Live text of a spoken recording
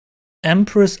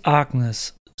Empress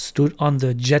Agnes stood on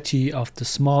the jetty of the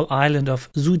small island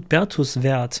of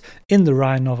Kaiserswerth in the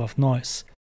Rhine north of Neuss.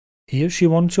 Here she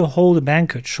wanted to hold a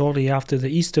banquet shortly after the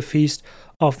Easter feast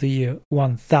of the year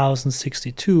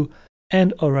 1062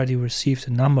 and already received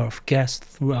a number of guests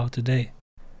throughout the day.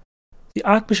 The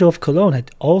Archbishop of Cologne had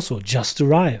also just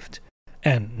arrived,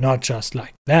 and not just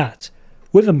like that.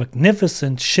 With a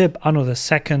magnificent ship, Anno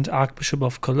II, Archbishop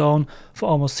of Cologne, for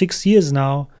almost 6 years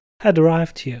now, had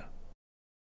arrived here.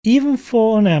 Even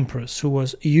for an empress who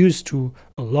was used to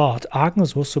a lot,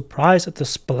 Agnes was surprised at the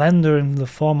splendor in the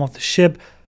form of the ship,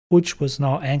 which was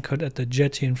now anchored at the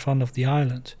jetty in front of the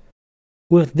island.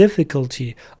 With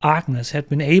difficulty, Agnes had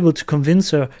been able to convince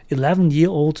her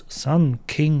 11-year-old son,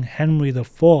 King Henry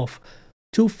IV,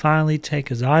 to finally take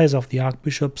his eyes off the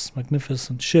Archbishop's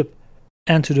magnificent ship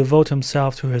and to devote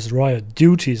himself to his royal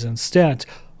duties instead,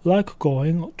 like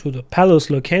going to the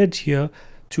palace located here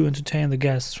to entertain the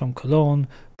guests from Cologne,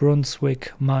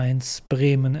 Brunswick, Mainz,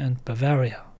 Bremen and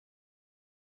Bavaria.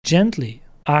 Gently,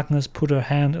 Agnes put her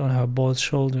hand on her boy's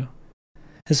shoulder.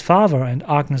 His father and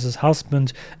Agnes's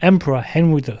husband, Emperor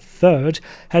Henry III,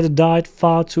 had died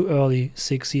far too early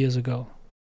 6 years ago.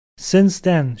 Since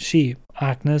then, she,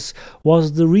 Agnes,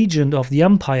 was the regent of the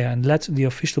empire and led the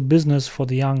official business for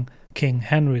the young King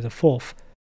Henry IV,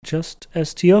 just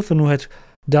as Theophanu had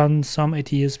done some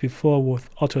 80 years before with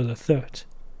Otto III.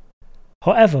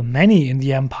 However, many in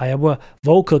the empire were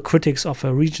vocal critics of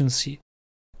her regency.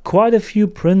 Quite a few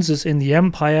princes in the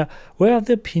empire were of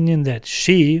the opinion that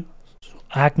she,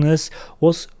 Agnes,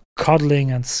 was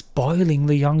coddling and spoiling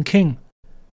the young king.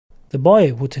 The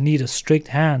boy would need a strict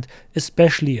hand,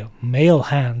 especially a male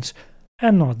hand,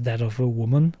 and not that of a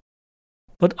woman.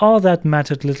 But all that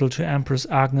mattered little to Empress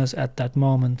Agnes at that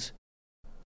moment.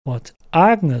 What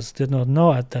Agnes did not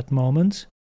know at that moment,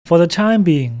 for the time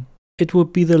being, it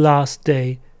would be the last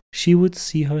day she would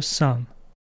see her son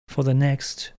for the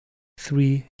next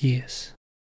 3 years.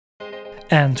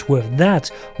 And with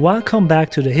that, welcome back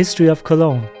to the History of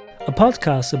Cologne, a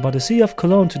podcast about the city of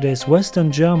Cologne, today's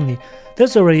Western Germany,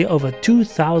 that's already over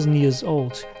 2,000 years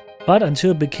old. But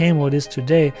until it became what it is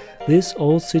today, this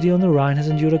old city on the Rhine has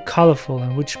endured a colorful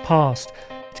and rich past.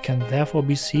 It can therefore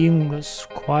be seen as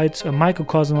quite a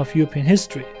microcosm of European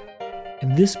history.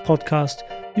 In this podcast,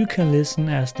 you can listen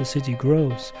as the city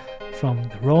grows, from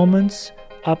the Romans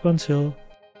up until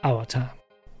our time.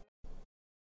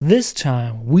 This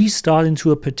time, we start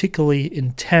into a particularly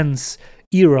intense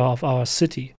era of our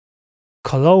city,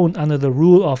 Cologne under the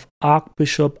rule of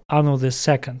Archbishop Anno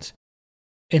II.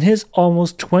 In his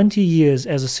almost 20 years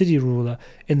as a city ruler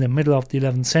in the middle of the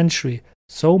 11th century,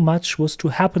 so much was to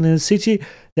happen in the city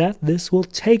that this will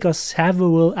take us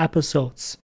several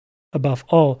episodes. Above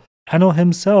all, Anno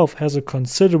himself has a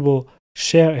considerable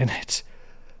share in it.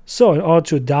 So in order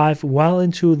to dive well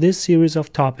into this series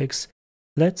of topics,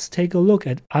 let's take a look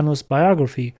at Anno's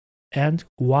biography and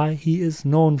why he is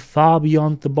known far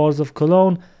beyond the borders of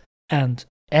Cologne and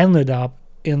ended up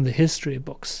in the history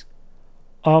books.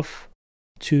 Off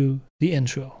to the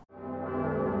intro.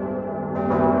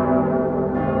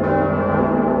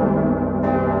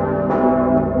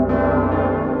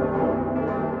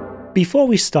 Before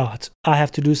we start, I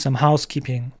have to do some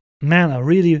housekeeping. Man, I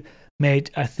really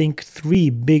made, I think, 3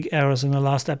 big errors in the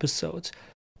last episode.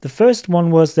 The first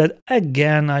one was that,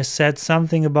 again, I said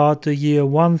something about the year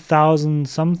 1000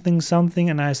 something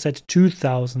and I said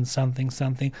 2000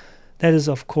 something. That is,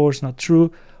 of course, not true.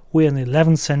 We're in the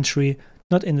 11th century,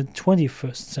 not in the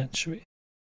 21st century.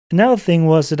 Another thing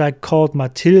was that I called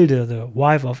Mathilde, the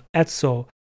wife of Etzo,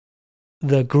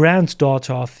 the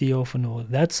granddaughter of Theophanu.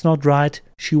 That's not right.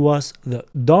 She was the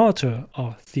daughter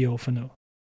of Theophanu.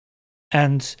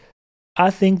 And I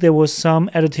think there was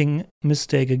some editing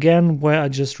mistake again, where I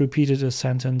just repeated a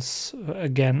sentence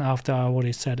again after I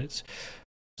already said it.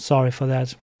 Sorry for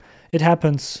that. It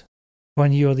happens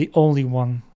when you're the only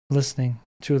one listening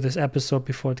to this episode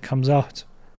before it comes out.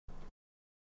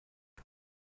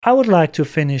 I would like to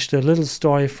finish the little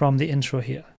story from the intro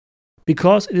here,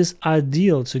 because it is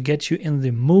ideal to get you in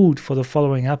the mood for the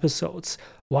following episodes,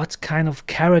 what kind of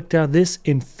character this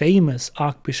infamous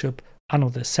Archbishop Anno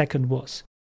II was.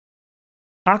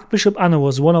 Archbishop Anno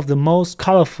was one of the most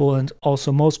colorful and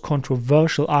also most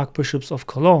controversial archbishops of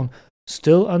Cologne,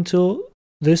 still until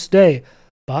this day,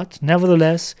 but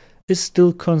nevertheless is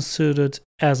still considered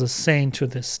as a saint to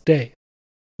this day.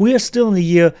 We are still in the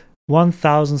year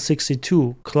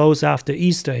 1062, close after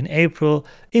Easter in April,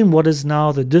 in what is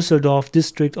now the Düsseldorf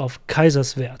district of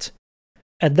Kaiserswerth.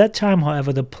 At that time,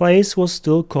 however, the place was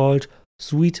still called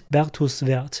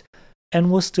Kaiserswerth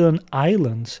and was still an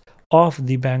island off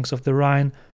the banks of the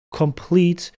Rhine,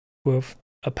 complete with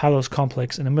a palace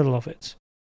complex in the middle of it.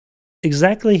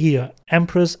 Exactly here,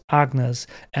 Empress Agnes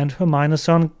and her minor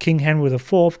son, King Henry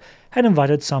IV, had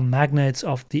invited some magnates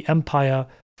of the empire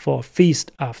for a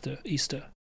feast after Easter.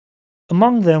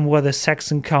 Among them were the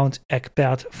Saxon Count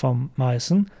Egbert von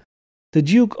Meissen, the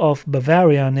Duke of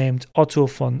Bavaria named Otto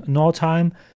von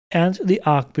Nordheim, and the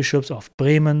Archbishops of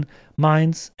Bremen,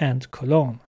 Mainz, and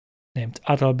Cologne, named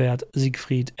Adalbert,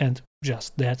 Siegfried, and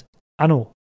just that,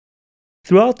 Anno.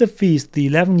 Throughout the feast, the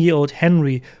 11-year-old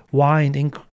Henry whined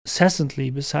incessantly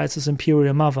beside his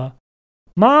imperial mother.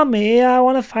 "Mommy, I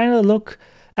want to finally look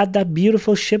at that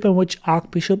beautiful ship in which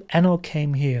Archbishop Anno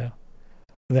came here."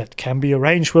 "That can be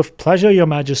arranged with pleasure, your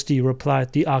majesty,"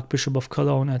 replied the Archbishop of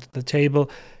Cologne at the table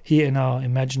here in our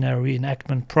imaginary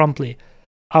reenactment promptly.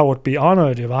 "I would be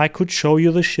honored if I could show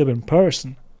you the ship in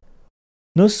person."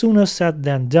 No sooner said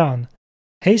than done.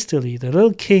 Hastily, the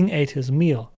little king ate his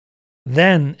meal.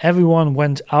 Then everyone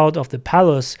went out of the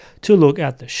palace to look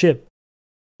at the ship.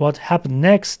 What happened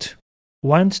next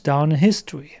went down in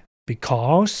history.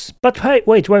 But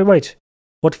wait.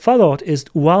 What followed is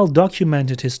well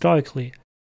documented historically.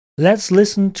 Let's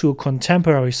listen to a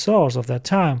contemporary source of that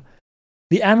time.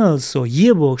 The annals or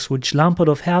yearbooks which Lampert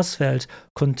of Hersfeld,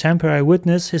 contemporary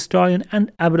witness, historian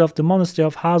and abbot of the monastery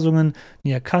of Hasungen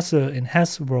near Kassel in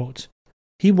Hesse, wrote.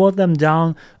 He wrote them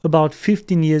down about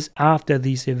 15 years after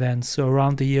these events, so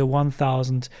around the year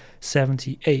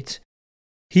 1078.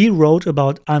 He wrote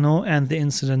about Anno and the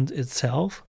incident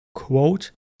itself,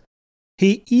 quote,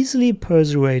 "He easily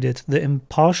persuaded the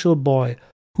impartial boy,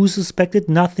 who suspected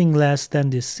nothing less than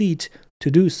deceit,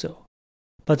 to do so.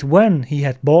 But when he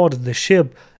had boarded the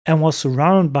ship and was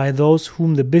surrounded by those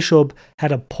whom the bishop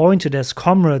had appointed as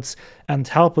comrades and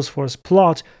helpers for his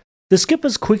plot, the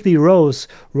skippers quickly rowed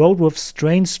with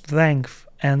strange strength,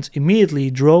 and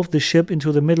immediately drove the ship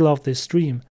into the middle of the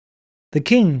stream. The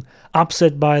king,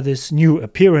 upset by this new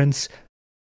appearance,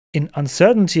 in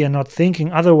uncertainty and not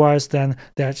thinking otherwise than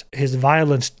that his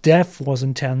violent death was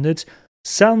intended,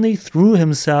 suddenly threw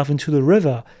himself into the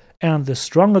river, and the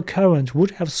stronger current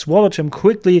would have swallowed him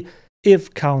quickly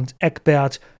if Count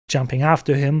Egbert, jumping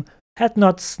after him, had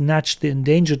not snatched the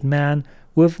endangered man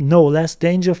with no less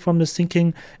danger from the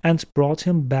sinking and brought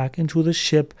him back into the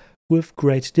ship with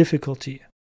great difficulty.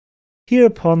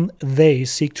 Hereupon they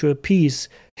seek to appease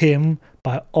him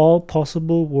by all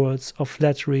possible words of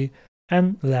flattery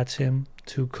and led him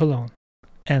to Cologne."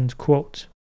 End quote.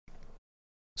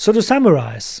 So to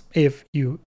summarize, if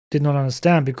you did not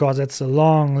understand, because it's a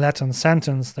long Latin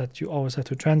sentence that you always have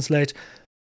to translate,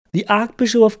 the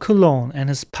Archbishop of Cologne and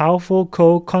his powerful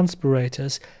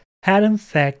co-conspirators had in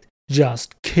fact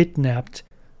just kidnapped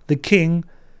the king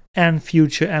and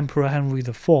future Emperor Henry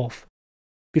IV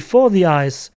before the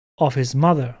eyes of his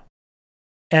mother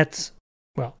at,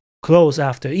 close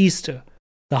after Easter,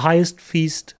 the highest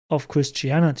feast of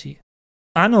Christianity.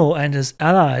 Anno and his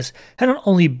allies had not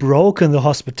only broken the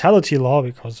hospitality law,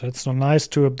 because it's not nice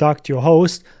to abduct your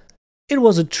host, it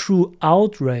was a true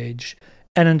outrage,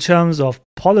 and in terms of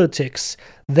politics,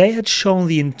 they had shown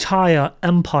the entire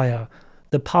empire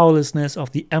the powerlessness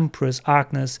of the Empress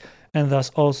Agnes and thus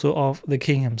also of the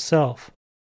king himself.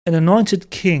 An anointed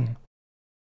king,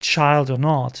 child or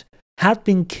not, had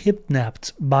been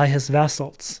kidnapped by his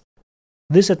vassals.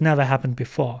 This had never happened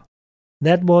before.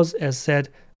 That was, as said,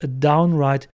 a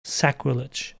downright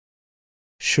sacrilege.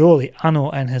 Surely Anno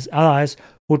and his allies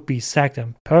would be sacked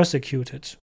and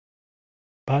persecuted.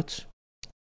 But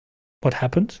what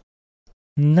happened?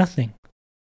 Nothing.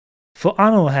 For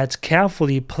Anno had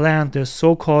carefully planned the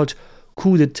so-called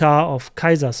coup d'etat of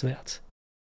Kaiserswerth.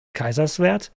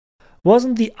 Kaiserswerth?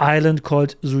 Wasn't the island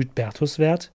called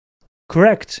Südbertuswerth?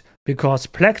 Correct, because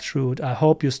Plectrude, I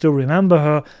hope you still remember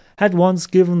her, had once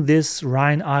given this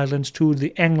Rhine island to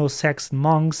the Anglo-Saxon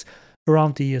monks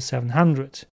around the year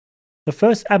 700. The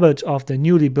first abbot of the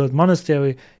newly built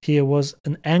monastery here was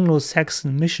an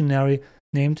Anglo-Saxon missionary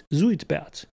named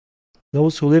Suidbert.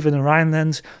 Those who live in the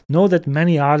Rhineland know that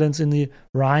many islands in the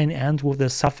Rhine end with the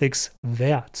suffix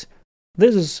Werth.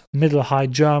 This is Middle High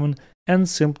German and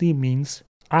simply means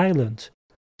island.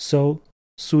 So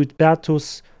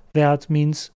Suidbertuswerth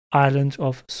means island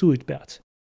of Suidbert.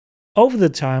 Over the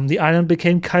time, the island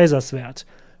became Kaiserswerth,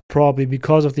 probably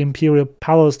because of the imperial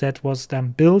palace that was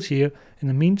then built here in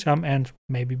the meantime, and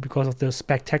maybe because of the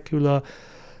spectacular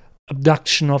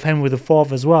abduction of Henry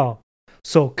IV as well.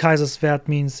 So Kaiserswerth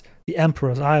means the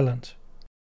Emperor's Island.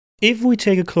 If we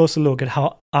take a closer look at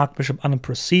how Archbishop Anno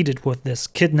proceeded with this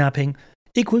kidnapping,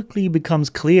 it quickly becomes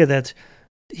clear that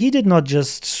he did not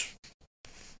just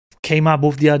came up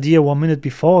with the idea 1 minute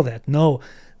before that. No,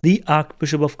 the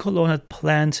Archbishop of Cologne had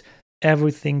planned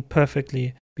everything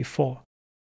perfectly before.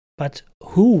 But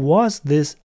who was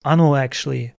this Anno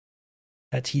actually,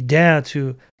 that he dared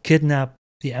to kidnap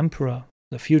the emperor,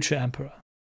 the future emperor?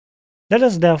 Let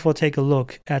us therefore take a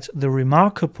look at the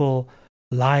remarkable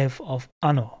life of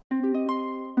Anno.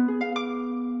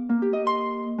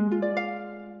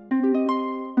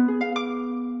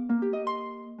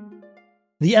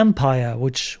 The empire,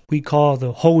 which we call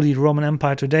the Holy Roman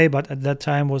Empire today, but at that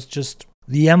time was just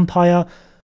the empire,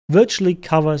 virtually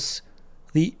covers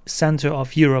the center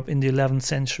of Europe in the 11th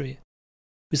century.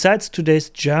 Besides today's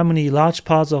Germany, large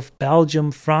parts of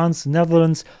Belgium, France,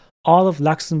 Netherlands, all of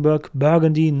Luxembourg,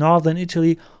 Burgundy, northern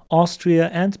Italy, Austria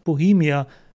and Bohemia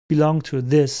belong to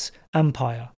this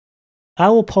empire. I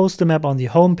will post a map on the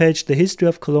homepage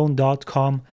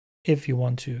thehistoryofcologne.com if you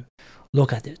want to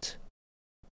look at it.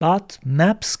 But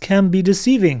maps can be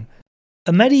deceiving.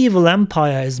 A medieval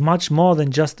empire is much more than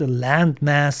just a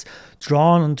landmass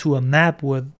drawn onto a map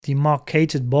with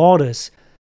demarcated borders.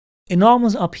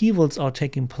 Enormous upheavals are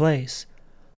taking place.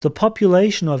 The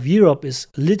population of Europe is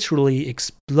literally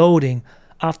exploding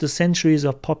after centuries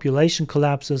of population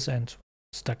collapses and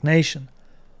stagnation,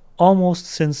 almost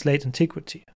since late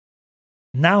antiquity.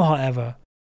 Now, however,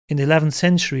 in the 11th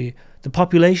century, the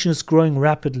population is growing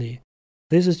rapidly.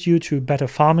 This is due to better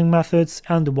farming methods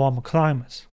and the warmer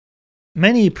climate.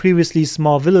 Many previously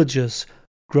small villages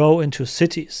grow into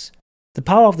cities. The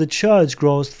power of the church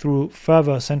grows through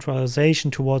further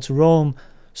centralization towards Rome.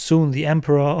 Soon the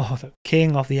emperor or the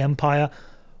king of the empire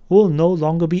will no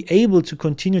longer be able to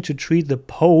continue to treat the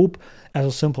pope as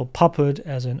a simple puppet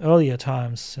as in earlier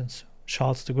times since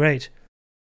Charles the Great.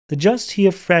 The just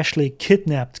here freshly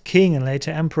kidnapped king and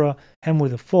later emperor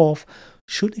Henry IV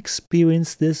should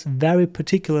experience this very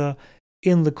particular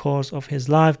in the course of his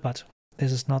life, but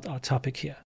this is not our topic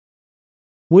here.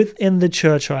 Within the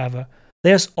church, however,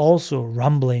 there's also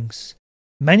rumblings.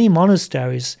 Many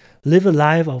monasteries live a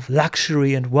life of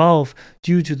luxury and wealth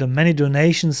due to the many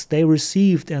donations they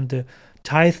received, and the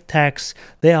tithe tax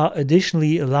they are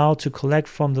additionally allowed to collect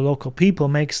from the local people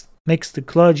makes the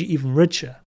clergy even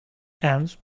richer.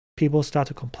 And people start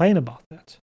to complain about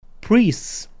that.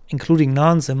 Priests, including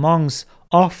nuns and monks,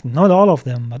 often, not all of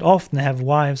them, but often have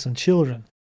wives and children.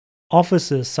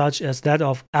 Offices such as that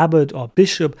of abbot or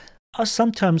bishop are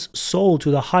sometimes sold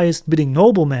to the highest bidding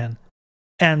nobleman,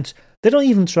 and they don't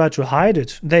even try to hide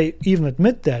it. They even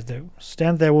admit that. They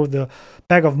stand there with the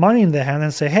bag of money in their hand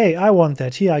and say, "Hey, I want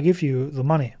that. Here, I give you the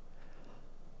money."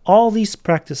 All these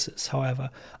practices, however,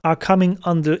 are coming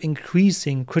under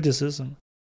increasing criticism.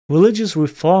 Religious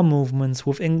reform movements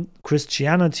within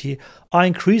Christianity are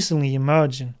increasingly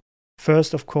emerging.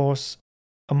 First, of course,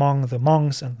 among the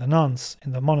monks and the nuns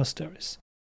in the monasteries.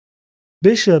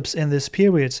 Bishops in this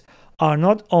period are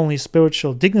not only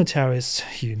spiritual dignitaries,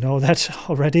 you know that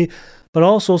already, but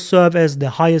also serve as the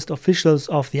highest officials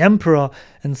of the emperor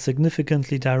and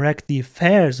significantly direct the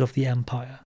affairs of the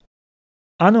empire.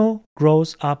 Anno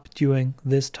grows up during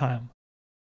this time.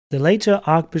 The later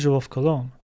Archbishop of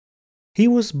Cologne. He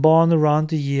was born around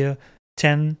the year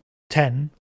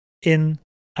 1010 in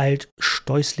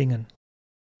Altsteußlingen.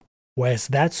 Where is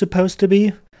that supposed to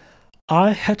be?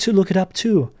 I had to look it up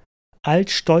too.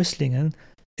 Altsteußlingen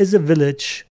is a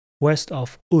village west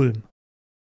of Ulm.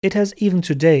 It has even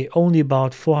today only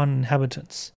about 400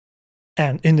 inhabitants.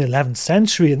 And in the 11th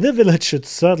century, the village should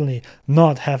certainly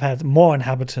not have had more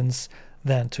inhabitants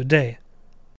than today.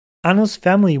 Anno's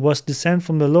family was descended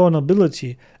from the lower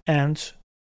nobility, and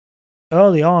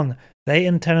early on they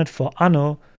intended for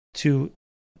Anno to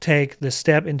take the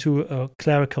step into a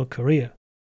clerical career.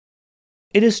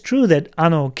 It is true that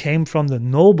Anno came from the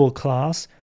noble class,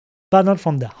 but not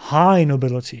from the high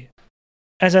nobility.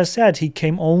 As I said, he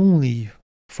came only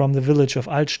from the village of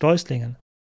Altsteußlingen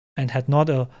and had not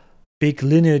a big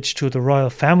lineage to the royal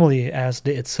family as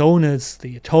the Etzonids,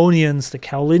 the Etonians, the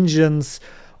Carolingians,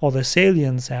 or the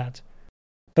Salians had.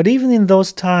 But even in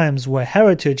those times where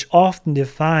heritage often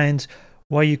defined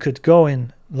where you could go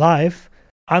in life,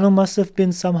 Anno must have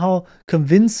been somehow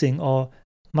convincing, or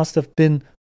must have been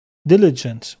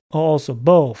diligent, or also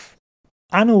both.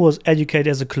 Anno was educated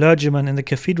as a clergyman in the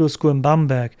cathedral school in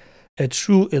Bamberg, a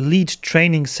true elite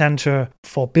training center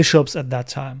for bishops at that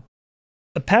time.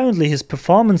 Apparently his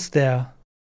performance there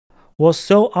was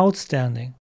so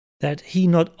outstanding that he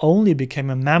not only became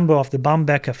a member of the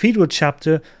Bamberg Cathedral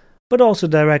chapter, but also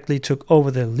directly took over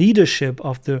the leadership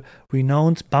of the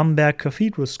renowned Bamberg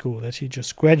Cathedral School that he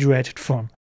just graduated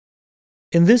from.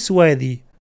 In this way, the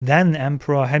then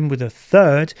Emperor Henry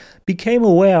III became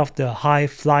aware of the high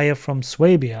flyer from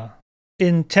Swabia.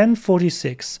 In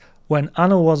 1046, when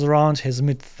Anno was around his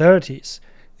mid-30s,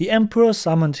 the emperor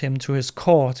summoned him to his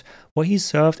court, where he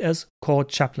served as court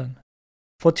chaplain.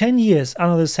 For 10 years,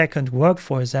 Anno II worked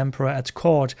for his emperor at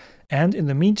court and in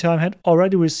the meantime had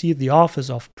already received the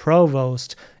office of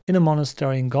provost in a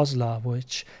monastery in Goslar,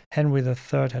 which Henry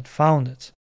III had founded.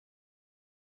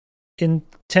 In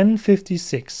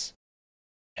 1056,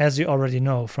 as you already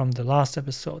know from the last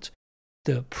episode,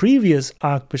 the previous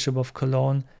Archbishop of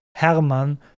Cologne,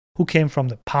 Hermann, who came from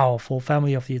the powerful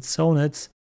family of the Etzonids,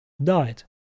 died.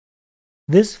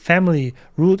 This family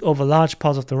ruled over large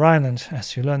parts of the Rhineland,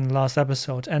 as you learned in the last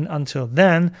episode, and until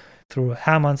then, through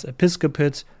Hermann's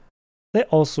episcopate, they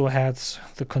also had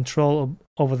the control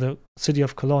over the city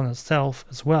of Cologne itself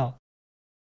as well.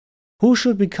 Who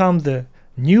should become the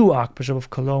new Archbishop of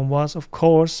Cologne was, of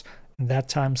course, at that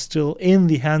time still in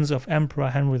the hands of Emperor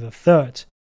Henry III.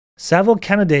 Several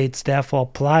candidates therefore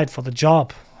applied for the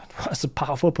job. It was a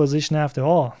powerful position after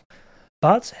all.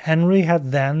 But Henry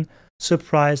had then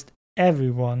surprised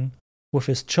everyone with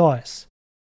his choice.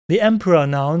 The emperor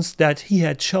announced that he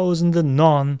had chosen the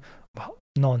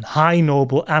non-high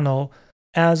noble Anno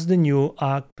as the new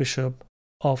Archbishop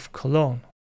of Cologne.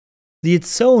 The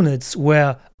Etzonids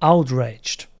were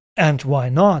outraged. And why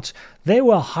not? They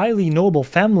were a highly noble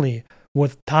family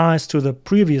with ties to the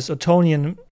previous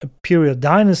Ottonian imperial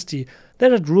dynasty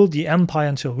that had ruled the empire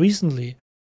until recently.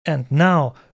 And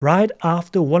now, right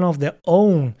after one of their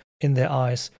own, in their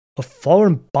eyes, a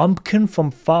foreign bumpkin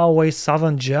from faraway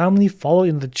southern Germany followed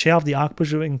in the chair of the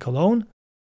Archbishop in Cologne?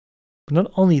 But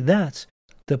not only that,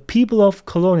 the people of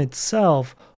Cologne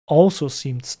itself also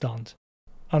seemed stunned.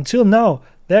 Until now,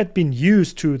 they had been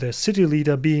used to their city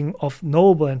leader being of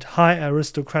noble and high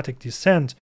aristocratic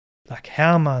descent, like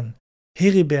Hermann,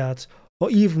 Heribert, or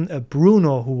even a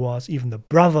Bruno who was even the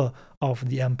brother of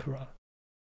the emperor.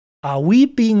 "Are we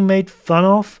being made fun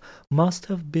of?" must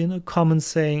have been a common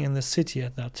saying in the city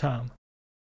at that time.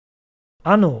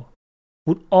 Anno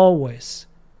would always,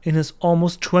 in his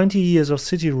almost 20 years of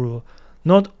city rule,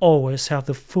 not always have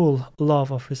the full love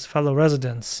of his fellow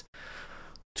residents,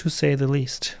 to say the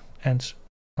least, and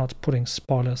not putting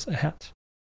spoilers ahead.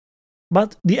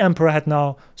 But the emperor had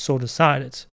now so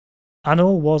decided.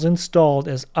 Anno was installed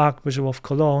as Archbishop of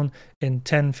Cologne in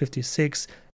 1056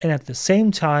 and at the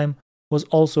same time was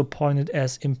also appointed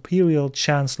as Imperial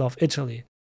Chancellor of Italy,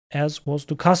 as was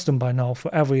the custom by now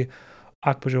for every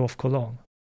Archbishop of Cologne.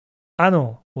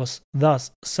 Anno was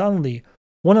thus suddenly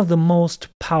one of the most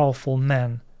powerful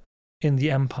men in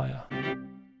the empire.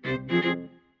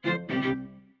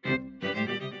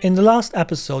 In the last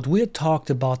episode, we had talked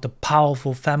about the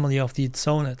powerful family of the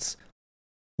Etzonids.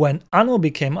 When Anno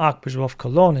became Archbishop of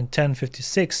Cologne in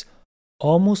 1056,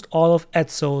 almost all of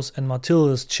Etzo's and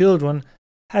Matilda's children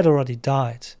had already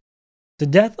died. The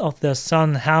death of their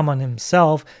son Hermann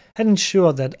himself had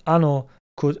ensured that Anno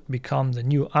could become the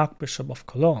new Archbishop of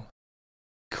Cologne.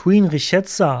 Queen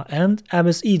Richezza and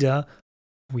Abbess Ida,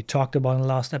 we talked about in the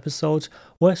last episode,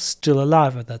 were still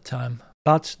alive at that time,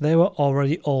 but they were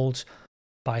already old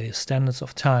by the standards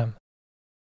of time.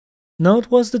 Now it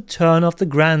was the turn of the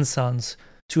grandsons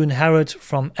to inherit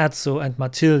from Etzo and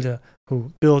Matilde,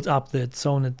 who built up the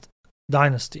Etzonid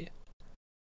dynasty.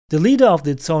 The leader of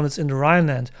the Etzonids in the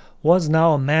Rhineland was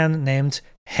now a man named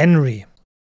Henry.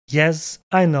 Yes,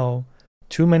 I know,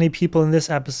 too many people in this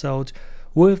episode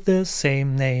with the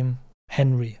same name,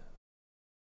 Henry.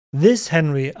 This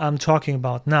Henry I'm talking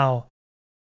about now,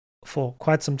 for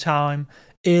quite some time,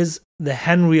 is the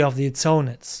Henry of the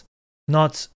Etzonids,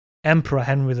 not Emperor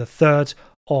Henry III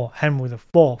or Henry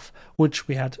IV, which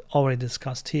we had already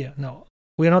discussed here. No,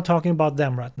 we are not talking about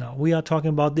them right now. We are talking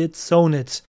about the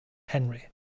Etzonid Henry.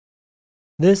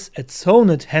 This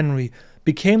Etzonid Henry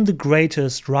became the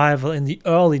greatest rival in the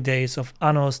early days of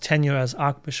Anno's tenure as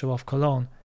Archbishop of Cologne.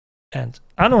 And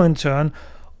Anno in turn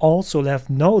also left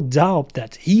no doubt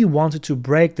that he wanted to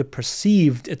break the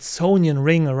perceived Etzonian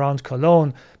ring around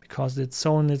Cologne, because the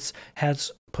Etzonids had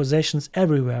possessions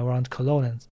everywhere around Cologne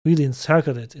and really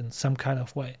encircled it in some kind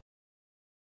of way.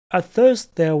 At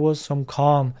first there was some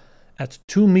calm at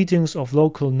two meetings of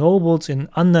local nobles in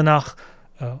Andernach,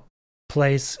 a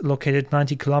place located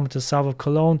 90 kilometers south of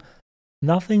Cologne.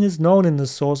 Nothing is known in the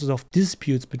sources of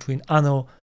disputes between Anno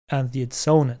and the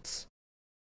Etzonids.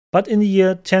 But in the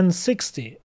year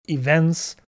 1060,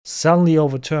 events suddenly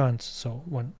overturned, so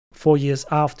 4 years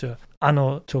after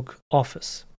Anno took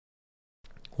office.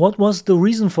 What was the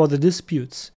reason for the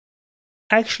disputes?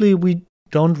 Actually, we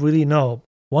don't really know.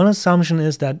 One assumption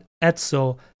is that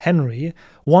Etzo Henry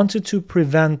wanted to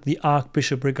prevent the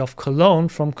Archbishopric of Cologne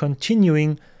from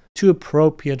continuing to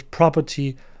appropriate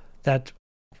property that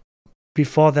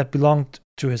before that belonged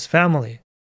to his family.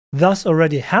 Thus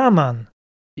already Hermann,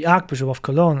 the Archbishop of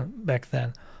Cologne back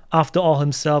then, after all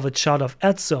himself a child of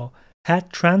Etzo,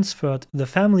 had transferred the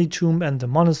family tomb and the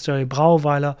monastery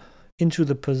Brauweiler into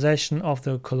the possession of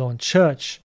the Cologne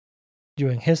church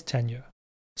during his tenure.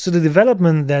 So the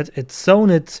development that its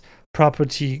zoned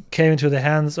property came into the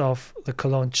hands of the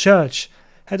Cologne church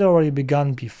had already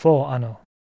begun before Anno,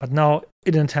 but now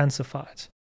it intensified.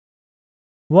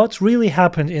 What really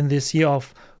happened in this year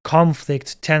of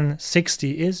conflict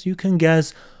 1060 is, you can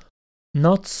guess,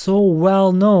 not so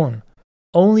well known.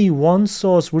 Only one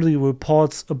source really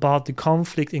reports about the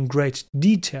conflict in great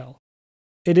detail.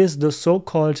 It is the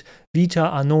so-called Vita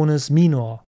Annonis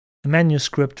Minor, a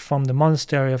manuscript from the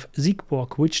monastery of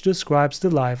Siegburg which describes the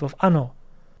life of Anno.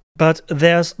 But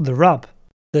there's the rub.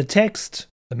 The text,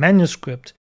 the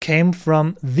manuscript, came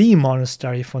from the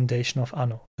monastery foundation of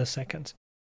Anno II.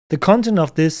 The content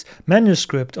of this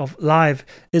manuscript of life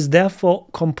is therefore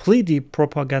completely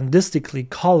propagandistically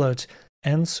colored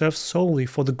and serves solely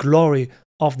for the glory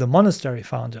of the monastery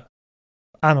founder,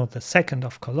 Anno II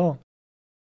of Cologne.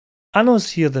 Anno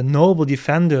is here the noble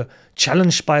defender,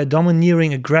 challenged by a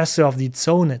domineering aggressor of the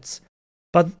Zonids.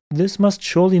 But this must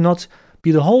surely not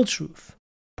be the whole truth.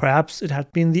 Perhaps it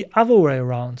had been the other way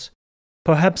around.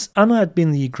 Perhaps Anno had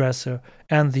been the aggressor,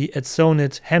 and the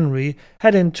Zonid Henry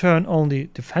had in turn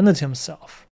only defended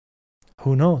himself.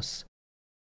 Who knows?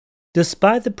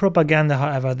 Despite the propaganda,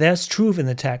 however, there's truth in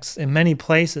the text in many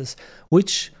places,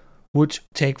 which would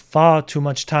take far too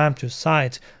much time to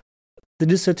cite. The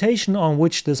dissertation on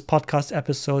which this podcast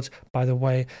episode, by the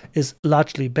way, is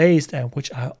largely based, and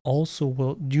which I also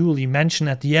will duly mention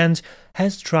at the end,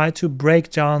 has tried to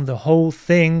break down the whole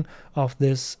thing of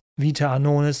this Vita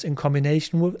Annonis in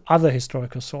combination with other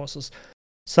historical sources,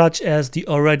 such as the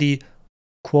already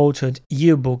quoted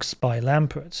yearbooks by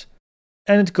Lampert.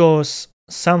 And it goes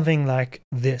something like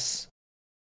this.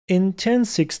 In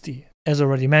 1060, as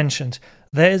already mentioned,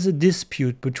 there is a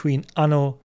dispute between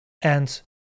Anno and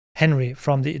Henry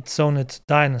from the Zonid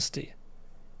dynasty.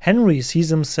 Henry sees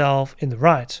himself in the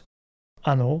right,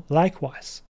 Anno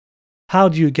likewise. How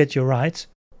do you get your right?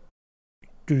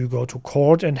 Do you go to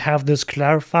court and have this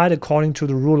clarified according to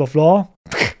the rule of law?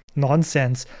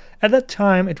 Nonsense. At that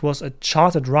time it was a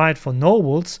chartered right for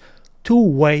nobles to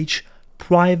wage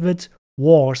private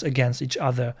wars against each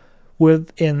other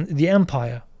within the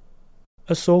empire.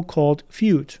 A so-called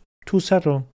feud to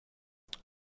settle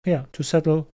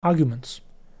arguments.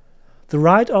 The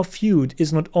right of feud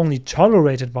is not only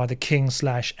tolerated by the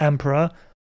king/emperor,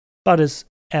 but is,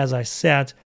 as I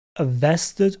said, a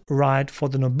vested right for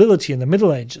the nobility in the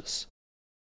Middle Ages.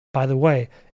 By the way,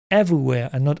 everywhere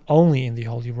and not only in the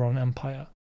Holy Roman Empire.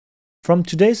 From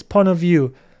today's point of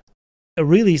view, a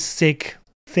really sick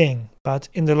thing, but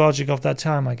in the logic of that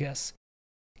time, I guess.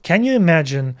 Can you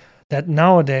imagine that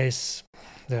nowadays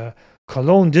the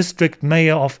Cologne district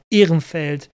mayor of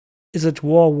Ehrenfeld is at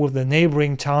war with the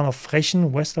neighboring town of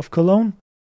Frechen west of Cologne?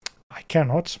 I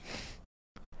cannot.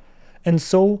 And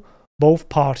so both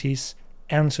parties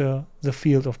enter the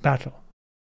field of battle.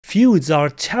 Feuds are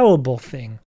a terrible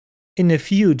thing. In a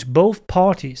feud, both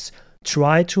parties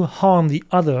try to harm the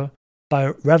other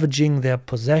by ravaging their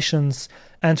possessions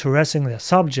and harassing their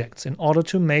subjects in order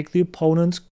to make the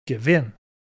opponent give in,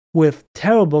 with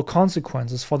terrible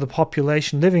consequences for the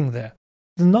population living there.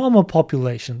 The normal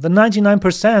population, the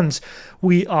 99%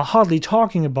 we are hardly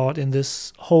talking about in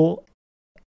this whole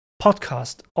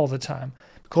podcast all the time,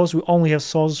 because we only have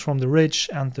sources from the rich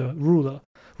and the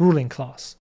ruling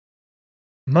class.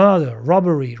 Murder,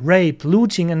 robbery, rape,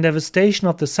 looting, and devastation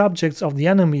of the subjects of the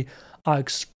enemy are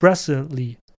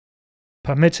expressly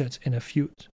permitted in a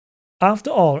feud. After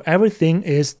all, everything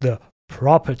is the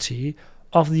property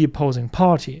of the opposing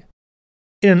party.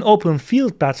 In an open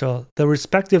field battle, the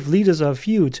respective leaders of a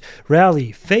feud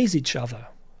rarely face each other.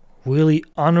 Really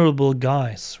honorable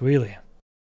guys, really.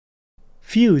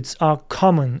 Feuds are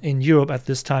common in Europe at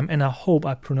this time, and I hope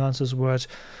I pronounce this word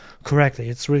correctly.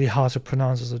 It's really hard to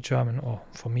pronounce as a German, or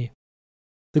for me.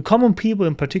 The common people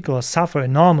in particular suffer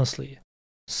enormously.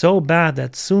 So bad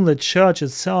that soon the church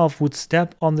itself would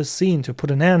step on the scene to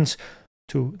put an end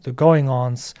to the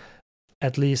going-ons,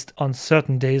 at least on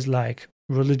certain days like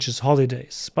religious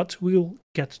holidays. But we'll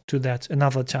get to that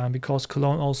another time, because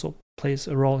Cologne also plays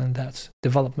a role in that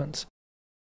development.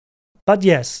 But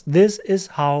yes, this is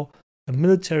how a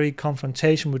military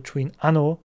confrontation between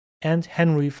Anno and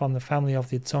Henry from the family of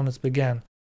the Zonids began.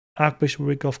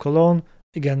 Archbishopric of Cologne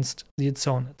against the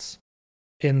Zonids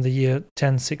in the year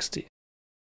 1060.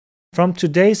 From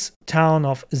today's town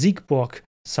of Siegburg,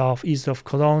 southeast of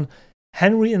Cologne,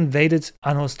 Henry invaded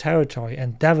Anno's territory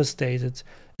and devastated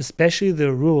especially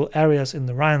the rural areas in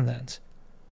the Rhineland.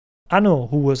 Anno,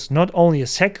 who was not only a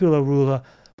secular ruler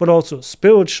but also a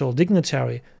spiritual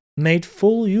dignitary, made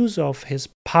full use of his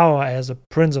power as a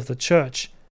prince of the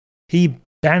church. He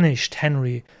banished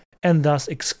Henry and thus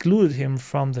excluded him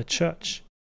from the church.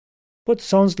 What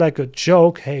sounds like a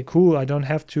joke, hey cool, I don't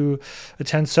have to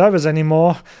attend service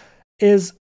anymore,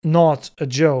 is not a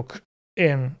joke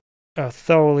in a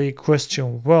thoroughly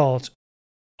Christian world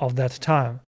of that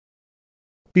time.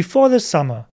 Before the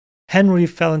summer, Henry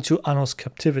fell into Anno's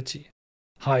captivity.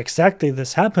 How exactly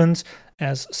this happened,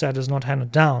 as said, is not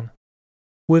handed down.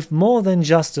 With more than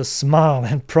just a smile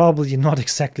and probably not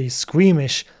exactly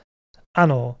squeamish,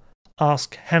 Anno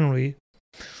asked Henry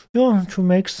to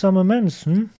make some amends,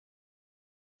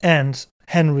 And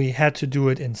Henry had to do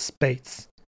it in spades.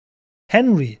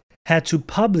 Henry had to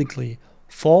publicly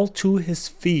fall to his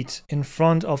feet in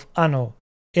front of Anno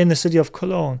in the city of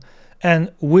Cologne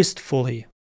and wistfully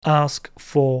ask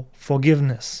for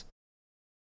forgiveness.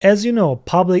 As you know,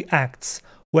 public acts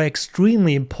were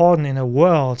extremely important in a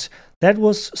world that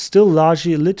was still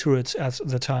largely illiterate at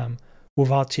the time,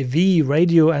 without TV,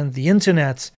 radio, and the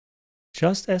internet,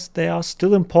 just as they are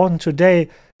still important today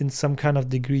in some kind of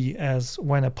degree, as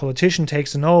when a politician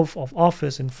takes an oath of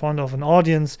office in front of an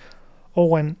audience, or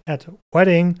when at a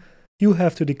wedding you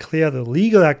have to declare the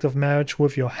legal act of marriage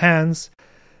with your hands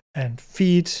and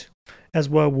feet, as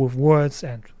well with words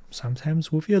and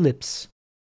sometimes with your lips.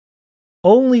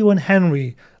 Only when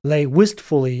Henry lay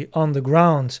wistfully on the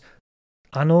ground,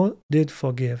 Anno did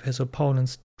forgive his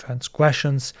opponent's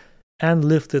transgressions and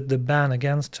lifted the ban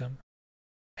against him.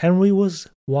 Henry was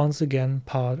once again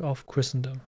part of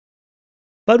Christendom.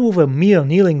 But with a mere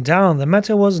kneeling down, the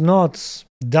matter was not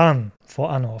done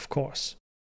for Anno, of course.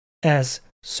 As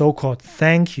so-called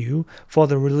thank you for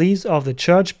the release of the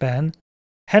church ban,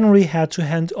 Henry had to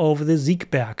hand over the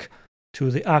Siegberg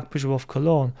to the Archbishop of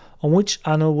Cologne, on which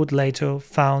Anno would later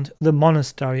found the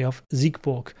monastery of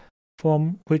Siegburg,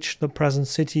 from which the present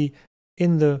city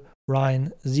in the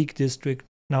Rhine-Sieg district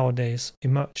nowadays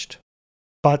emerged.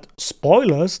 But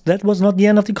spoilers, that was not the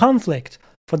end of the conflict.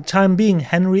 For the time being,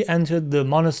 Henry entered the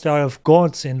monastery of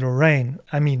Gorz in Lorraine.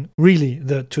 I mean, really,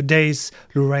 the today's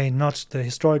Lorraine, not the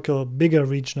historical bigger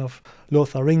region of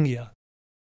Lotharingia.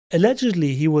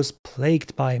 Allegedly, he was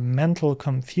plagued by mental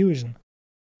confusion.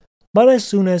 But as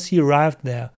soon as he arrived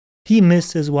there, he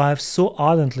missed his wife so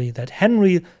ardently that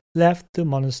Henry left the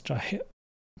monastery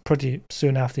pretty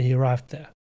soon after he arrived there.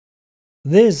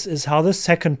 This is how the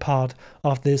second part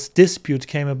of this dispute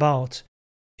came about.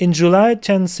 In July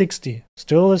 1060,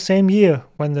 still the same year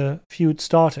when the feud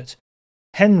started,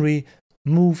 Henry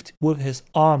moved with his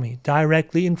army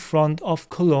directly in front of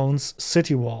Cologne's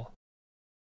city wall.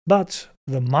 But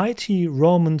the mighty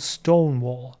Roman stone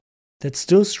wall that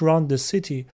still surrounds the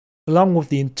city, along with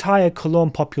the entire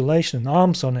Cologne population in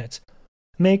arms on it,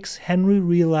 makes Henry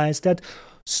realize that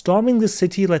storming the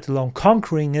city, let alone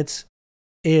conquering it,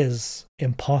 is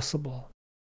impossible.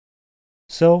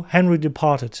 So Henry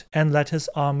departed and led his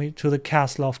army to the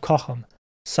castle of Cochem,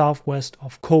 southwest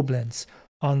of Koblenz,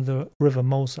 on the river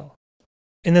Mosel.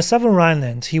 In the southern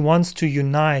Rhineland, he wants to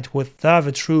unite with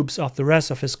the troops of the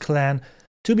rest of his clan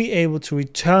to be able to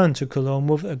return to Cologne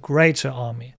with a greater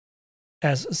army.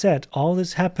 As said, all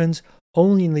this happened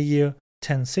only in the year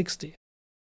 1060.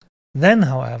 Then,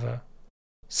 however,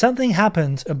 something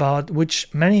happened about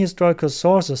which many historical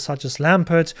sources such as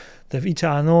Lampert, the Vita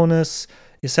Annonis,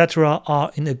 etc.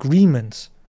 are in agreement.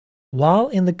 While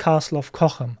in the castle of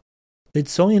Cochem, the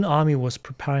Itzonian army was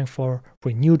preparing for a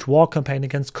renewed war campaign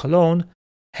against Cologne,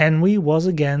 Henry was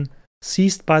again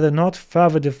seized by the not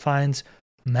further defined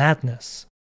madness.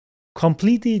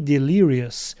 Completely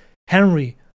delirious,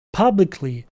 Henry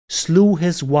publicly slew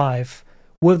his wife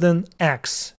with an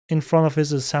axe in front of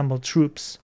his assembled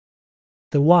troops.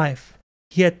 The wife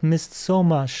he had missed so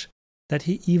much that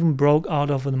he even broke out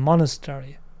of a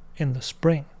monastery in the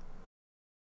spring.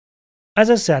 As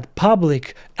I said,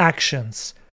 public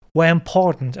actions were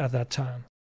important at that time.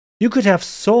 You could have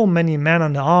so many men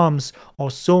under arms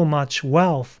or so much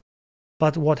wealth,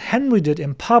 but what Henry did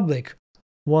in public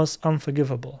was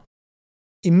unforgivable.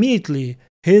 Immediately,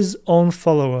 his own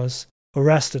followers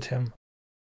arrested him.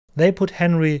 They put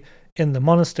Henry in the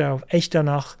monastery of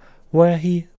Echternach, where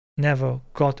he never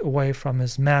got away from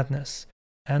his madness,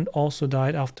 and also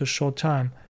died after a short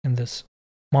time in this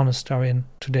monastery in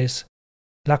today's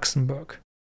Luxembourg.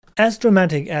 As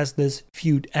dramatic as this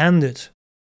feud ended,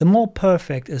 the more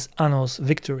perfect is Anno's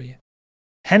victory.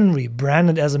 Henry,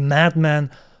 branded as a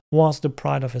madman, was the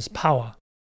pride of his power.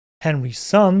 Henry's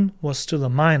son was still a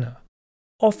minor.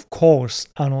 Of course,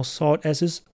 Anno saw it as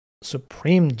his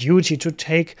supreme duty to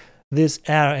take this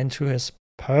heir into his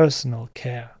personal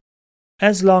care.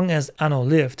 As long as Anno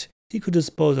lived, he could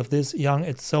dispose of this young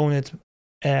Itzonid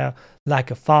heir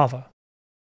like a father.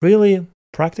 Really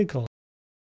practical.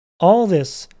 All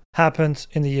this happened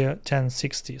in the year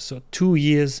 1060, so 2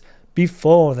 years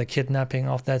before the kidnapping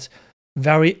of that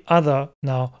very other,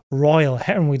 now royal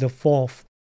Henry IV,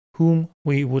 whom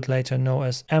we would later know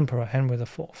as Emperor Henry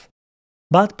IV.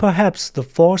 But perhaps the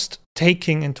forced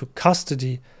taking into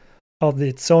custody of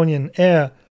the Itzonian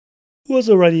heir was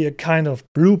already a kind of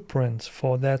blueprint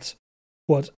for that,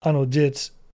 what Anno did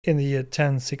in the year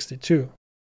 1062.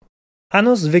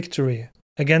 Anno's victory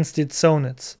against the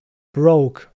Itzonids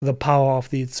broke the power of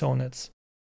the Itzonids.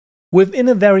 Within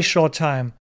a very short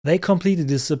time, they completely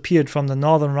disappeared from the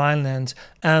northern Rhineland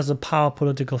as a power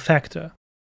political factor.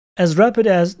 As rapid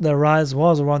as their rise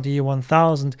was around the year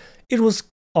 1000, it was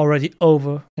already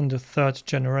over in the third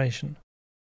generation.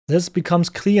 This becomes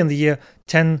clear in the year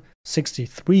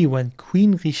 1063 when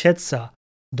Queen Richeza,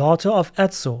 daughter of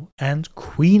Etzo and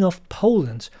Queen of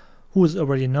Poland, who is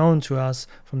already known to us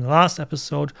from the last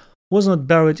episode, was not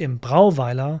buried in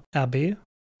Brauweiler Abbey,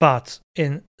 but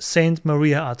in Saint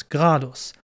Maria ad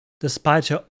Gradus, despite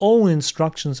her own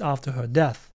instructions after her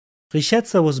death.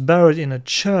 Richeza was buried in a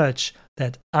church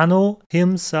that Anno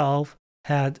himself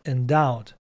had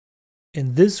endowed.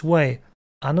 In this way,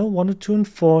 Anno wanted to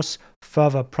enforce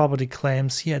further property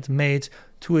claims he had made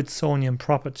to Itzonian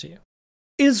property.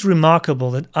 It is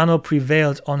remarkable that Anno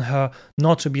prevailed on her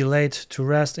not to be laid to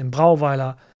rest in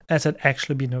Brauweiler, as had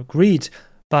actually been agreed,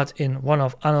 but in one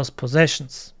of Anno's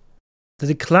possessions. The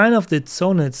decline of the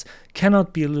Itzonids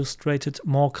cannot be illustrated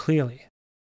more clearly.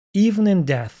 Even in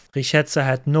death, Richeza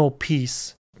had no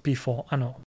peace before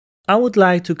Anno. I would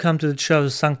like to come to the Church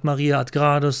of St. Maria ad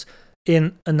Gradus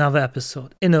in another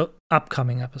episode, in an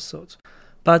upcoming episode.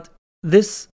 But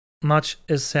this much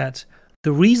is said.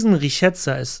 The reason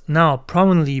Richeza is now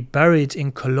prominently buried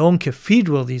in Cologne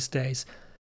Cathedral these days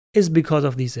is because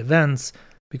of these events,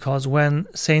 because when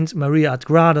St. Maria ad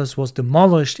Gradus was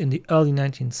demolished in the early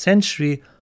 19th century,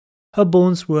 her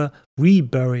bones were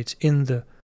reburied in the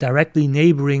directly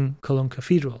neighboring Cologne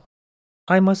Cathedral.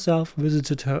 I myself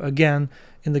visited her again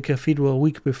in the cathedral a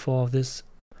week before this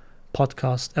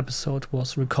podcast episode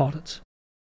was recorded.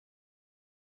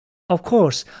 Of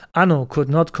course, Anno could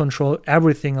not control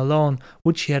everything alone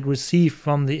which he had received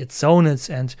from the Itzonids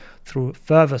and through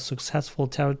further successful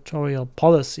territorial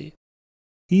policy.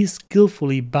 He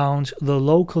skillfully bound the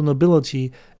local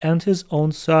nobility and his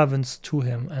own servants to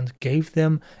him and gave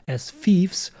them as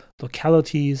fiefs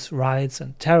localities, rights,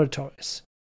 and territories.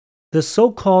 The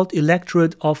so-called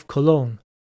electorate of Cologne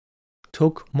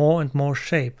took more and more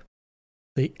shape.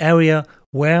 The area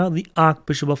where the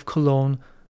Archbishop of Cologne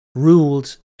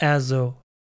ruled as a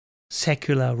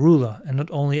secular ruler and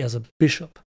not only as a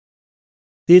bishop.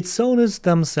 The Itzonids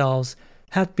themselves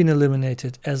had been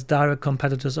eliminated as direct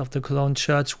competitors of the Cologne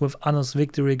Church with Anno's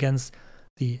victory against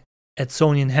the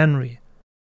Etzonian Henry.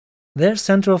 Their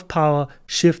center of power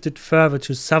shifted further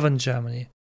to southern Germany.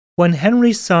 When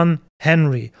Henry's son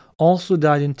Henry also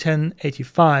died in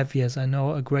 1085, yes, I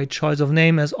know, a great choice of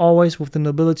name as always with the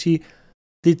nobility,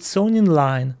 the Itzonian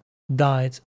line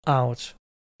died out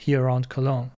here around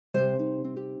Cologne.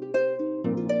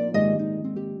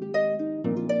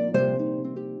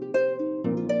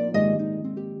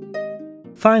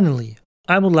 Finally,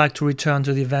 I would like to return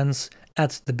to the events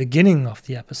at the beginning of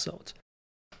the episode.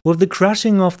 With the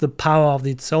crushing of the power of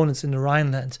the Itzonids in the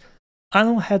Rhineland,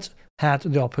 Anno had had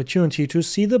the opportunity to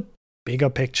see the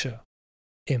bigger picture,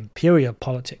 imperial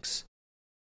politics.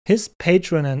 His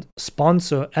patron and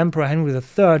sponsor, Emperor Henry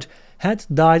III, had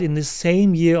died in the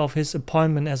same year of his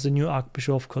appointment as the new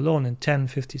Archbishop of Cologne in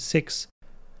 1056.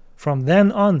 From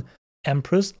then on,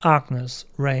 Empress Agnes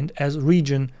reigned as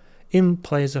regent in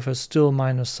place of her still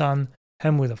minor son,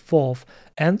 Henry IV,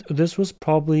 and this was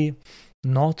probably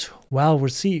not well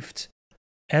received,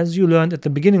 as you learned at the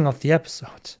beginning of the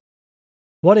episode.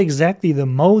 What exactly the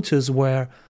motives were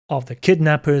of the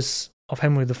kidnappers of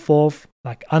Henry IV,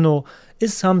 like Anno,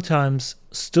 is sometimes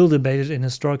still debated in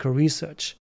historical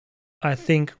research. I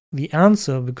think the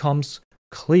answer becomes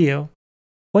clear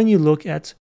when you look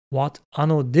at what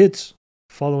Anno did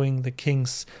following the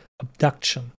king's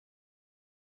abduction.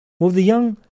 With the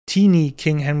young, teeny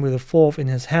King Henry IV in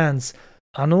his hands,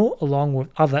 Anno, along with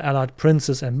other allied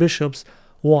princes and bishops,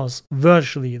 was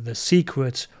virtually the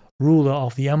secret ruler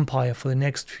of the empire for the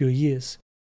next few years.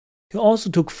 He also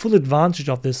took full advantage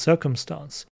of this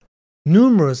circumstance.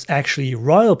 Numerous actually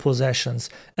royal possessions,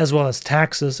 as well as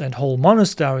taxes and whole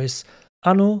monasteries,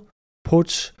 Anno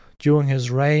put during his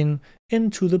reign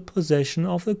into the possession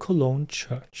of the Cologne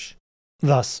Church,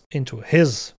 thus into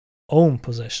his own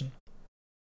possession.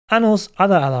 Anno's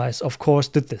other allies, of course,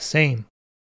 did the same.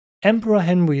 Emperor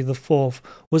Henry IV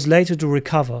was later to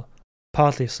recover,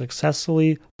 partly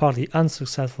successfully, partly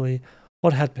unsuccessfully,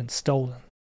 what had been stolen.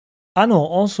 Anno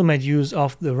also made use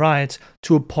of the right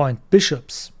to appoint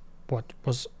bishops, what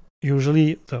was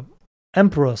usually the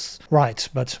emperor's right,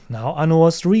 but now Anno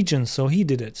was regent, so he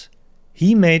did it.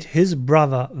 He made his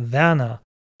brother Werner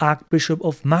Archbishop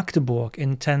of Magdeburg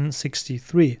in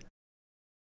 1063.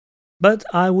 But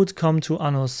I would come to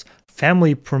Anno's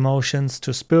family promotions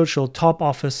to spiritual top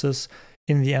offices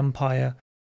in the empire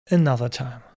another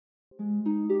time.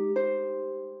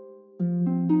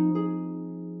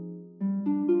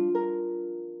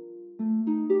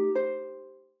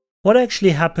 What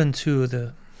actually happened to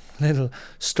the little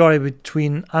story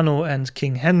between Anno and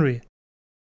King Henry?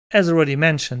 As already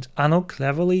mentioned, Anno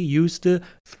cleverly used the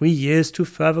 3 years to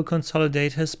further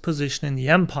consolidate his position in the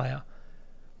empire.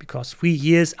 Because 3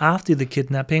 years after the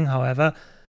kidnapping, however,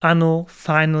 Anno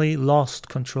finally lost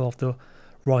control of the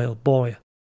royal boy.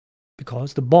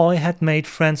 Because the boy had made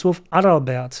friends with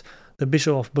Adalbert, the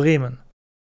Bishop of Bremen.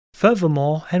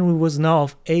 Furthermore, Henry was now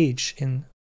of age in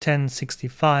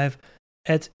 1065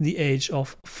 at the age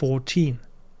of 14.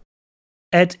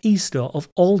 At Easter of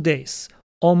all days,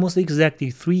 almost exactly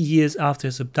 3 years after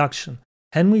his abduction,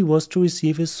 Henry was to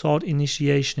receive his sword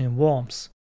initiation in Worms.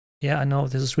 Yeah, I know,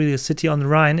 this is really a city on the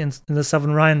Rhine in the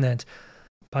southern Rhineland,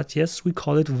 but yes, we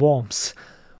call it Worms.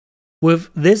 With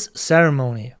this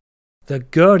ceremony, the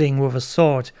girding with a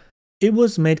sword, it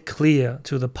was made clear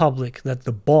to the public that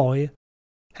the boy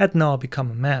had now become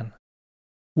a man,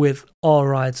 with all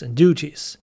rights and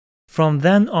duties. From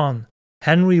then on,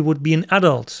 Henry would be an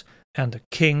adult and a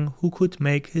king who could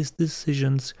make his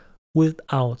decisions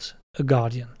without a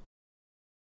guardian.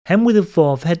 Henry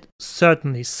IV had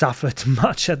certainly suffered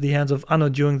much at the hands of Anno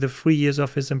during the 3 years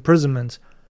of his imprisonment.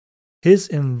 His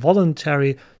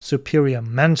involuntary superior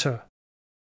mentor.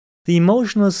 The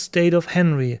emotional state of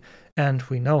Henry, and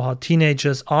we know how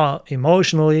teenagers are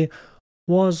emotionally,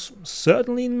 was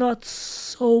certainly not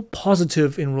so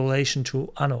positive in relation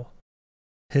to Anno,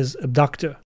 his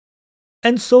abductor.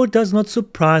 And so it does not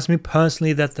surprise me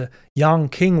personally that the young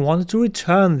king wanted to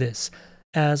return this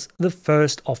as the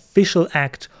first official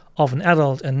act of an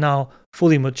adult and now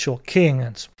fully mature king.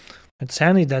 And it's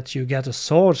handy that you get a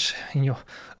sword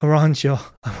around your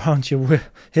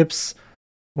hips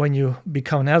when you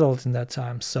become an adult in that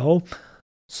time. So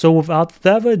without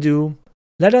further ado,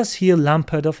 let us hear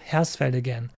Lampert of Hersfeld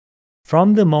again,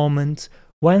 from the moment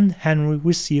when Henry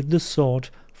received the sword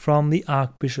from the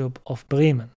Archbishop of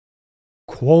Bremen.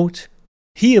 Quote,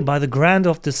 "Here by the grant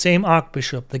of the same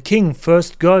Archbishop, the king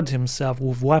first girded himself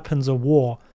with weapons of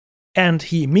war, and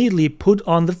he immediately put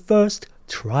on the first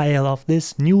trial of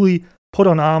this newly put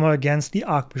on armor against the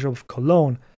Archbishop of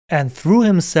Cologne, and threw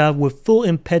himself with full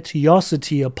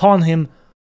impetuosity upon him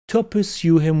to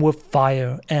pursue him with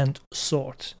fire and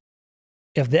sword,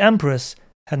 if the Empress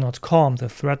had not calmed the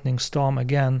threatening storm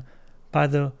again by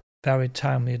the very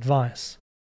timely advice."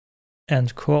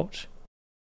 End quote.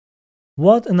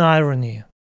 What an irony!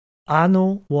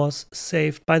 Anno was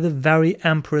saved by the very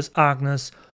Empress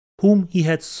Agnes, whom he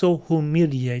had so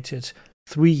humiliated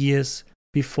 3 years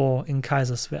before in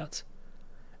Kaiserswerth.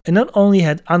 And not only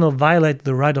had Anno violated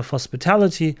the right of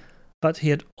hospitality, but he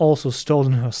had also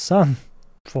stolen her son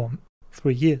for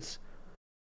 3 years.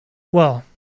 Well,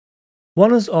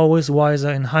 one is always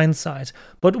wiser in hindsight,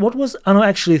 but what was Anno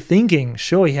actually thinking?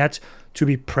 Sure, he had to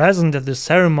be present at the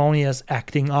ceremony as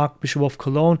acting Archbishop of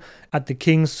Cologne at the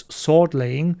king's sword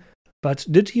laying, but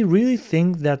did he really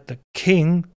think that the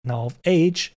king, now of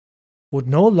age, would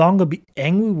no longer be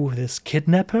angry with his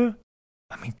kidnapper?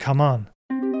 I mean, come on.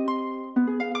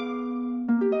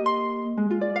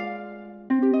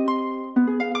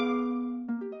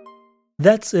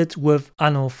 That's it with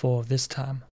Anno for this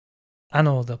time.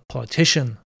 Anno the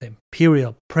politician, the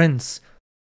imperial prince.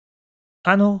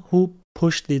 Anno who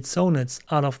pushed the Zonids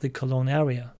out of the Cologne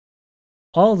area.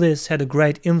 All this had a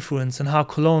great influence on how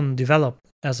Cologne developed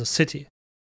as a city.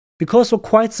 Because for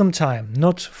quite some time,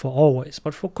 not for always,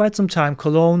 but for quite some time,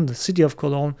 Cologne, the city of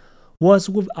Cologne, was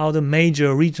without a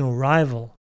major regional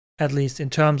rival, at least in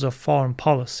terms of foreign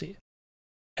policy.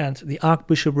 And the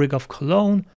Archbishopric of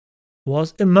Cologne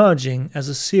was emerging as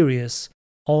a serious,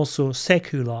 also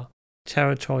secular,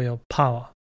 territorial power.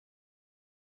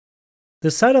 The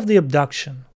site of the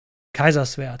abduction,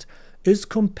 Kaiserswerth, is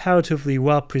comparatively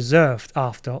well preserved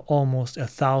after almost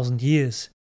 1,000 years.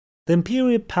 The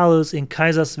imperial palace in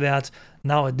Kaiserswerth,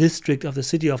 now a district of the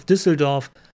city of Düsseldorf,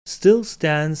 still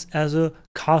stands as a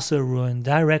castle ruin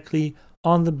directly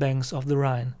on the banks of the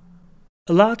Rhine.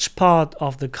 A large part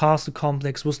of the castle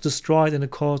complex was destroyed in the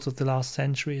course of the last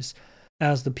centuries,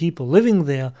 as the people living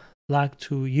there like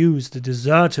to use the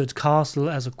deserted castle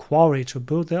as a quarry to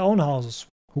build their own houses.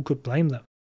 Who could blame them?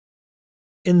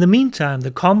 In the meantime, the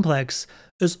complex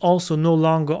is also no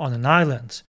longer on an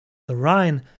island. The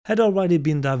Rhine had already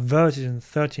been diverted in the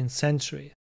 13th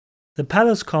century. The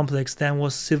palace complex then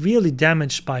was severely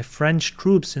damaged by French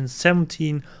troops in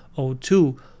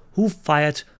 1702, who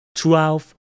fired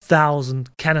 12,000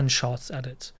 cannon shots at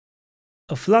it.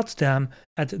 A flood dam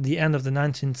at the end of the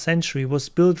 19th century was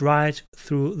built right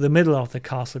through the middle of the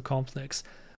castle complex,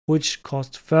 which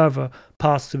caused further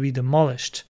parts to be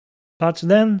demolished. But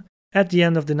then, at the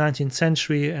end of the 19th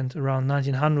century and around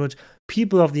 1900,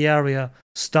 people of the area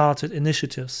started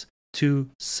initiatives to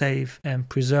save and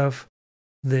preserve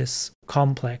this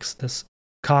complex, this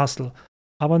castle,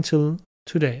 up until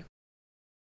today.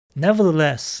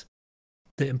 Nevertheless,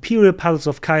 the Imperial Palace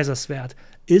of Kaiserswerth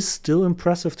is still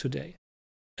impressive today.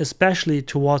 Especially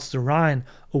towards the Rhine,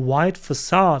 a wide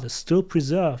facade is still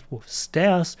preserved with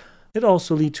stairs that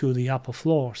also lead to the upper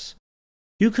floors.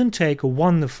 You can take a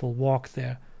wonderful walk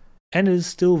there, and it is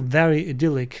still very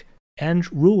idyllic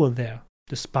and rural there,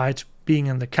 despite being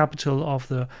in the capital of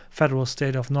the federal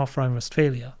state of North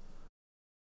Rhine-Westphalia.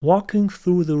 Walking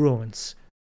through the ruins,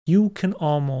 you can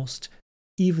almost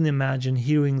even imagine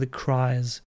hearing the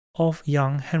cries of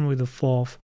young Henry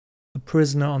IV, a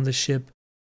prisoner on the ship,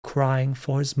 crying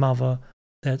for his mother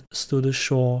that stood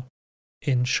ashore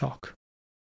in shock.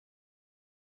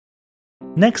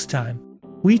 Next time,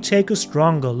 we take a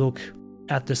stronger look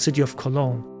at the city of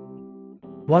Cologne.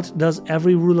 What does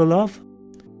every ruler love?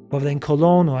 Whether in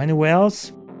Cologne or anywhere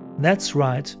else? That's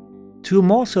right, to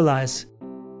immortalize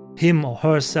him or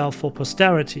herself for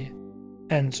posterity.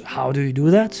 And how do you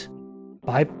do that?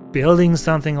 By building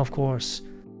something, of course.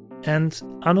 And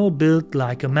Anno built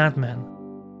like a madman.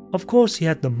 Of course, he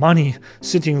had the money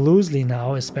sitting loosely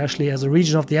now, especially as a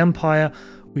region of the empire.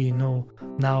 We know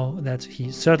now that he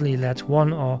certainly let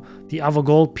one or the other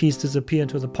gold piece disappear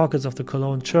into the pockets of the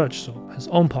Cologne church, so his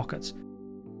own pockets.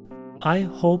 I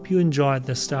hope you enjoyed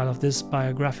the style of this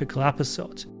biographical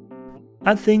episode.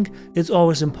 I think it's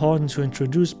always important to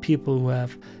introduce people who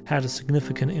have had a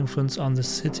significant influence on the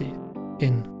city,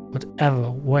 in whatever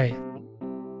way.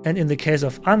 And in the case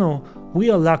of Anno, we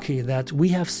are lucky that we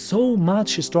have so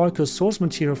much historical source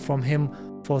material from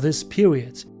him for this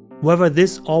period. Whether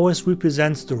this always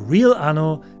represents the real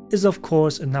Anno is of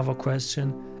course another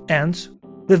question, and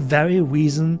the very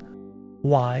reason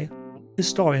why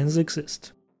historians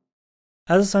exist.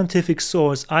 As a scientific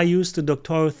source, I used the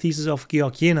doctoral thesis of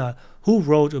Georg Jenner, who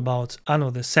wrote about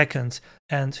Anno II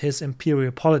and his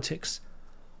imperial politics.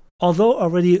 Although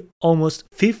already almost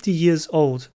 50 years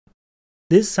old,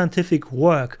 this scientific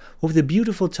work, with the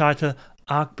beautiful title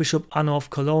Archbishop Anno of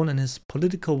Cologne and his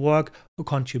political work, a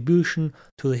contribution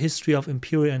to the history of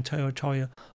imperial and territorial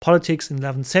politics in the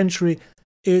 11th century,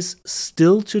 is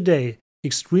still today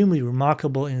extremely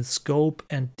remarkable in its scope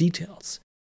and details.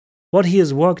 What he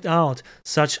has worked out,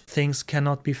 such things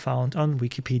cannot be found on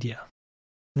Wikipedia.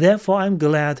 Therefore, I'm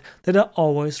glad that I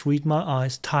always read my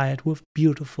eyes tired with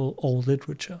beautiful old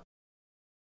literature.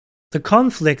 The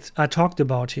conflict I talked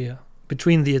about here,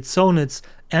 between the Etzonitz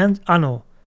and Anno,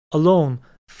 alone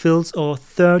fills over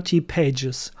 30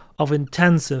 pages of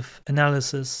intensive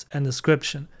analysis and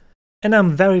description, and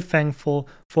I'm very thankful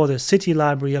for the City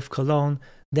Library of Cologne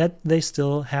that they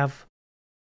still have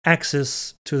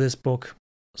access to this book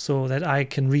so that I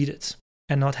can read it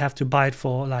and not have to buy it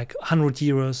for like 100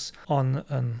 euros on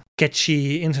a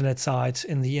sketchy internet site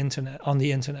on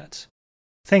the internet.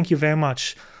 Thank you very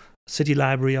much, City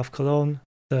Library of Cologne.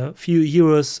 The few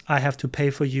euros I have to pay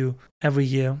for you every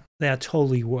year, they are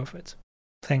totally worth it.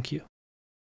 Thank you.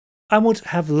 I would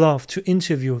have loved to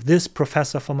interview this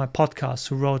professor for my podcast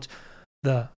who wrote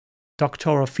the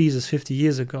doctoral thesis 50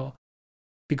 years ago,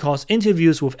 because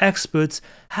interviews with experts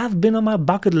have been on my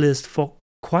bucket list for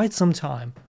quite some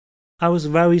time. I was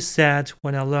very sad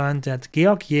when I learned that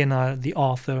Georg Jenner, the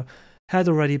author, had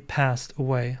already passed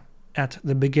away at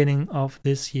the beginning of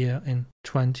this year in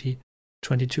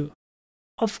 2022.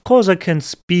 Of course, I can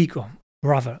speak, or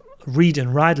rather read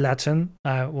and write Latin.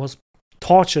 I was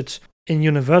tortured in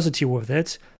university with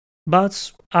it,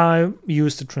 but I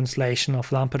used the translation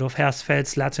of Lampert of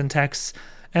Hersfeld's Latin texts,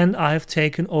 and I've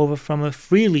taken over from a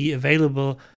freely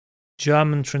available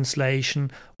German translation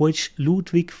which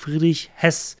Ludwig Friedrich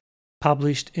Hess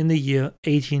published in the year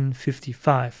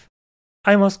 1855.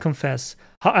 I must confess,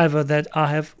 however, that I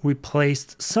have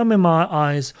replaced some in my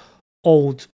eyes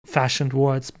old-fashioned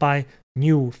words by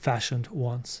new-fashioned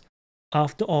ones.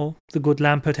 After all, the good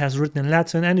Lampert has written in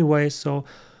Latin anyway, so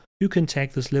you can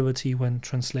take this liberty when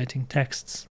translating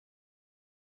texts.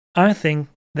 I think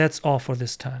that's all for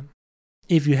this time.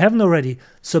 If you haven't already,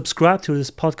 subscribe to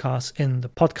this podcast in the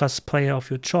podcast player of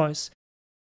your choice.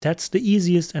 That's the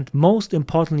easiest and most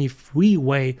importantly free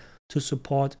way to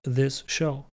support this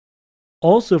show.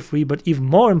 Also free, but even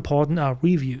more important, are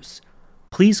reviews.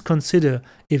 Please consider,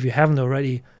 if you haven't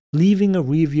already, leaving a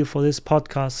review for this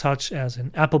podcast, such as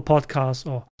in Apple Podcasts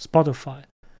or Spotify.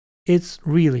 It's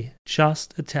really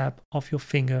just a tap of your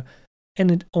finger, and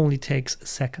it only takes a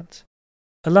second.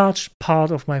 A large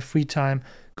part of my free time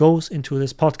goes into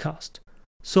this podcast,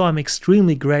 so I'm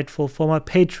extremely grateful for my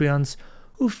Patreons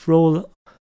who throw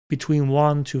between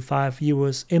 1 to 5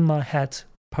 euros in my hat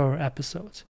per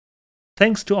episode.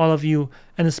 Thanks to all of you,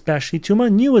 and especially to my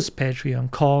newest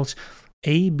Patreon called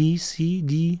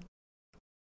ABCD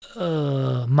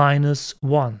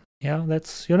 -1. Yeah,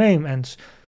 that's your name, and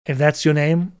if that's your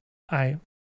name, I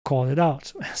call it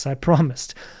out, as I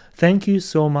promised. Thank you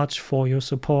so much for your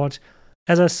support.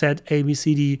 As I said,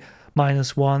 ABCD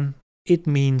 -1, it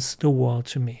means the world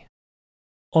to me.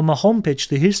 On my homepage,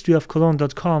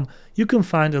 thehistoryofcologne.com, you can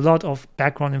find a lot of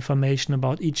background information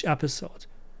about each episode.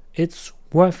 It's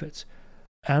worth it.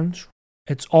 And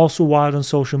it's also wild on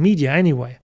social media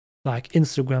anyway, like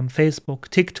Instagram, Facebook,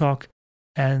 TikTok,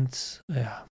 and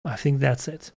yeah, I think that's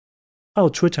it. Oh,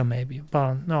 Twitter maybe,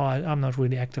 but no, I'm not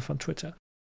really active on Twitter.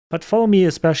 But follow me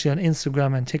especially on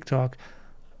Instagram and TikTok.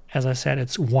 As I said,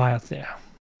 it's wild there.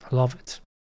 I love it.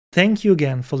 Thank you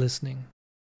again for listening.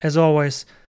 As always,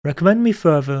 recommend me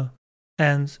further,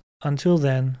 and until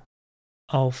then,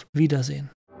 auf Wiedersehen.